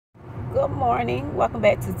Good morning. Welcome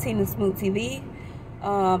back to Tina Smoot TV.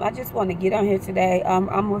 I just want to get on here today.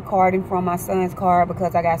 I'm recording from my son's car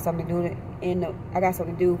because I got something to do I got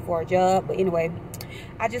something to do for a job. But anyway,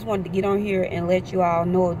 I just wanted to get on here and let you all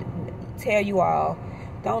know, tell you all,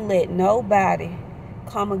 don't let nobody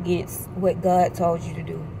come against what God told you to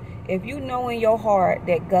do. If you know in your heart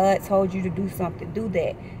that God told you to do something, do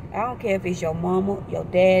that. I don't care if it's your mama, your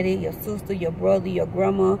daddy, your sister, your brother, your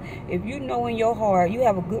grandma. If you know in your heart, you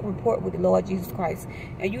have a good rapport with the Lord Jesus Christ,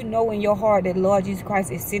 and you know in your heart that the Lord Jesus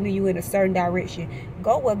Christ is sending you in a certain direction,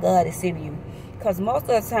 go where God is sending you. Because most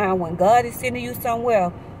of the time when God is sending you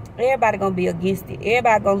somewhere, everybody going to be against it.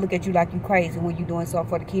 Everybody going to look at you like you crazy when you're doing something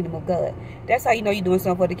for the kingdom of God. That's how you know you're doing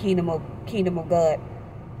something for the kingdom of God,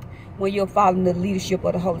 when you're following the leadership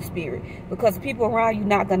of the Holy Spirit. Because people around you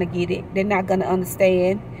not going to get it. They're not going to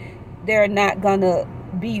understand. They're not going to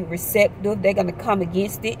be receptive. They're going to come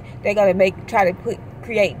against it. They're going to try to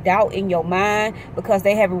create doubt in your mind because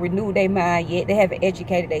they haven't renewed their mind yet. They haven't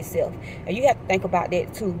educated themselves. And you have to think about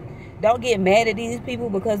that too. Don't get mad at these people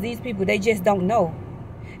because these people, they just don't know.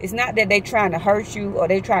 It's not that they're trying to hurt you or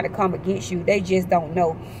they're trying to come against you. They just don't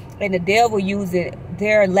know. And the devil using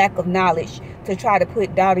their lack of knowledge to try to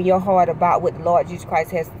put doubt in your heart about what the Lord Jesus Christ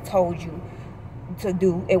has told you to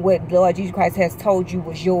do, and what the Lord Jesus Christ has told you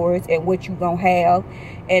was yours, and what you gonna have,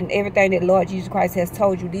 and everything that the Lord Jesus Christ has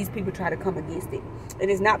told you. These people try to come against it. It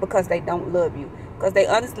is not because they don't love you, because they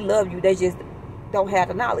honestly love you. They just don't have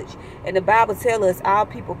the knowledge. And the Bible tells us our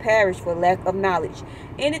people perish for lack of knowledge.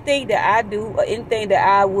 Anything that I do or anything that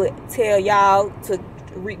I would tell y'all to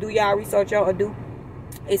do y'all research on or do,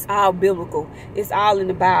 it's all biblical. It's all in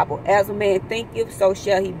the Bible. As a man thinketh, so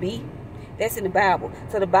shall he be. That's in the Bible.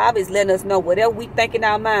 So the Bible is letting us know whatever we think in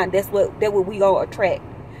our mind, that's what we gonna attract.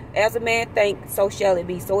 As a man think, so shall it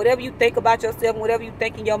be. So whatever you think about yourself, whatever you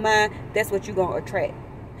think in your mind, that's what you're gonna attract.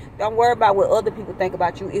 Don't worry about what other people think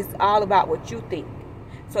about you. It's all about what you think.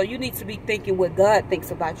 So you need to be thinking what God thinks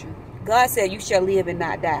about you. God said you shall live and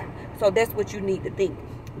not die. So that's what you need to think.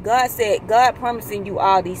 God said, God promising you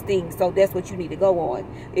all these things. So that's what you need to go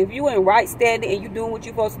on. If you in right standing and you doing what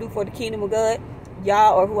you're supposed to do for the kingdom of God,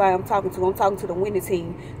 y'all are who I am talking to. I'm talking to the winning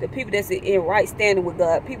team. The people that's in right standing with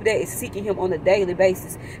God. People that is seeking him on a daily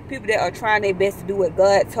basis. People that are trying their best to do what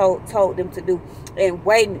God told them to do. And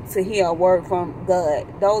waiting to hear a word from God.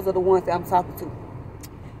 Those are the ones that I'm talking to.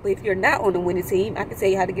 But if you're not on the winning team, I can tell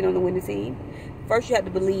you how to get on the winning team. First, you have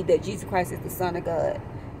to believe that Jesus Christ is the Son of God.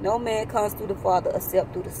 No man comes through the Father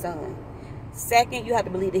except through the Son. Second, you have to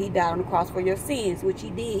believe that he died on the cross for your sins, which he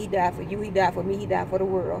did. He died for you, he died for me, he died for the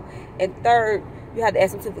world. And third, you have to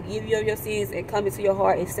ask him to forgive you of your sins and come into your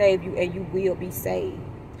heart and save you, and you will be saved.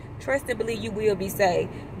 Trust and believe you will be saved.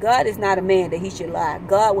 God is not a man that he should lie.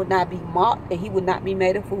 God would not be mocked, and he would not be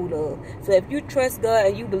made a fool of. So if you trust God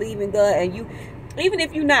and you believe in God, and you, even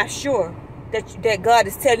if you're not sure that God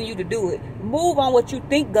is telling you to do it, move on what you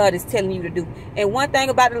think God is telling you to do. And one thing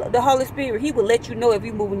about the Holy Spirit, he will let you know if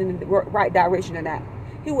you're moving in the right direction or not.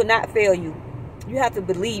 He will not fail you. You have to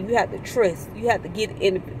believe. You have to trust. You have to get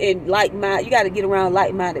in like mind. You got to get around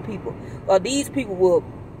like-minded people, or these people will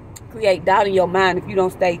create doubt in your mind if you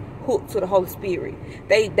don't stay hooked to the Holy Spirit.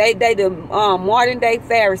 They the modern day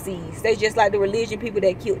Pharisees. They just like the religion people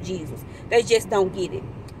that killed Jesus. They just don't get it.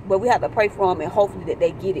 But we have to pray for them, and hopefully that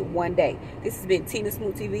they get it one day. This has been Tina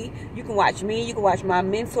Smoot TV. You can watch me. You can watch my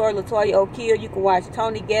mentor, Latoya O'Keel. You can watch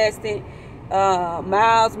Tony Gaston,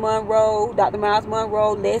 Miles Monroe, Dr. Miles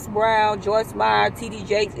Monroe, Les Brown, Joyce Meyer, T.D.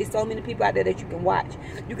 Jakes. It's so many people out there that you can watch.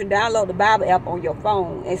 You can download the Bible app on your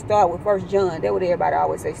phone and start with 1 John. That's what everybody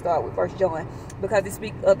always say, start with 1 John. Because it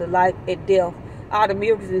speaks of the life and death, all the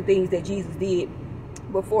miracles and things that Jesus did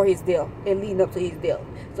before his death and leading up to his death.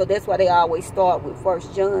 So that's why they always start with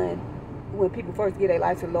 1 John when people first give their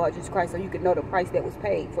life to the Lord Jesus Christ, so you can know the price that was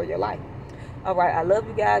paid for your life. All right, I love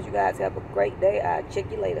you guys. You guys have a great day. I'll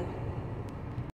check you later.